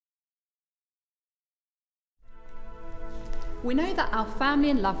We know that our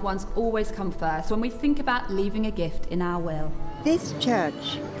family and loved ones always come first when we think about leaving a gift in our will. This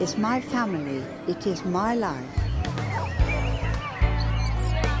church is my family. It is my life.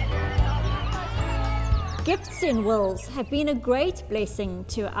 Gifts in wills have been a great blessing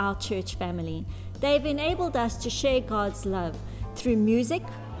to our church family. They've enabled us to share God's love through music,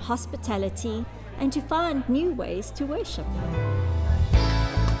 hospitality, and to find new ways to worship.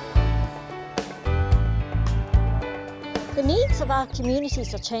 The needs of our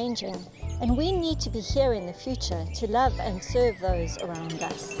communities are changing, and we need to be here in the future to love and serve those around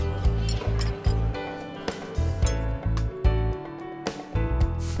us.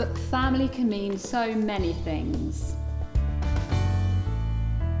 But family can mean so many things.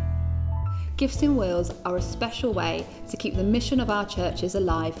 Gifts in Wills are a special way to keep the mission of our churches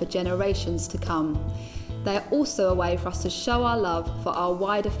alive for generations to come. They are also a way for us to show our love for our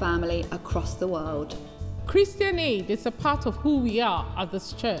wider family across the world. Christian Aid is a part of who we are at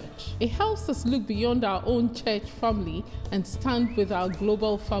this church. It helps us look beyond our own church family and stand with our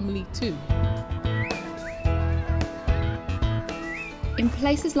global family too. In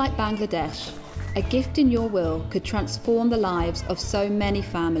places like Bangladesh, a gift in your will could transform the lives of so many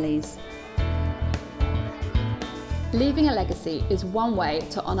families. Leaving a legacy is one way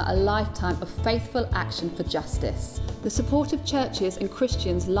to honour a lifetime of faithful action for justice. The support of churches and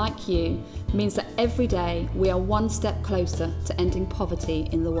Christians like you means that every day we are one step closer to ending poverty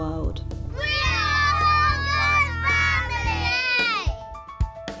in the world.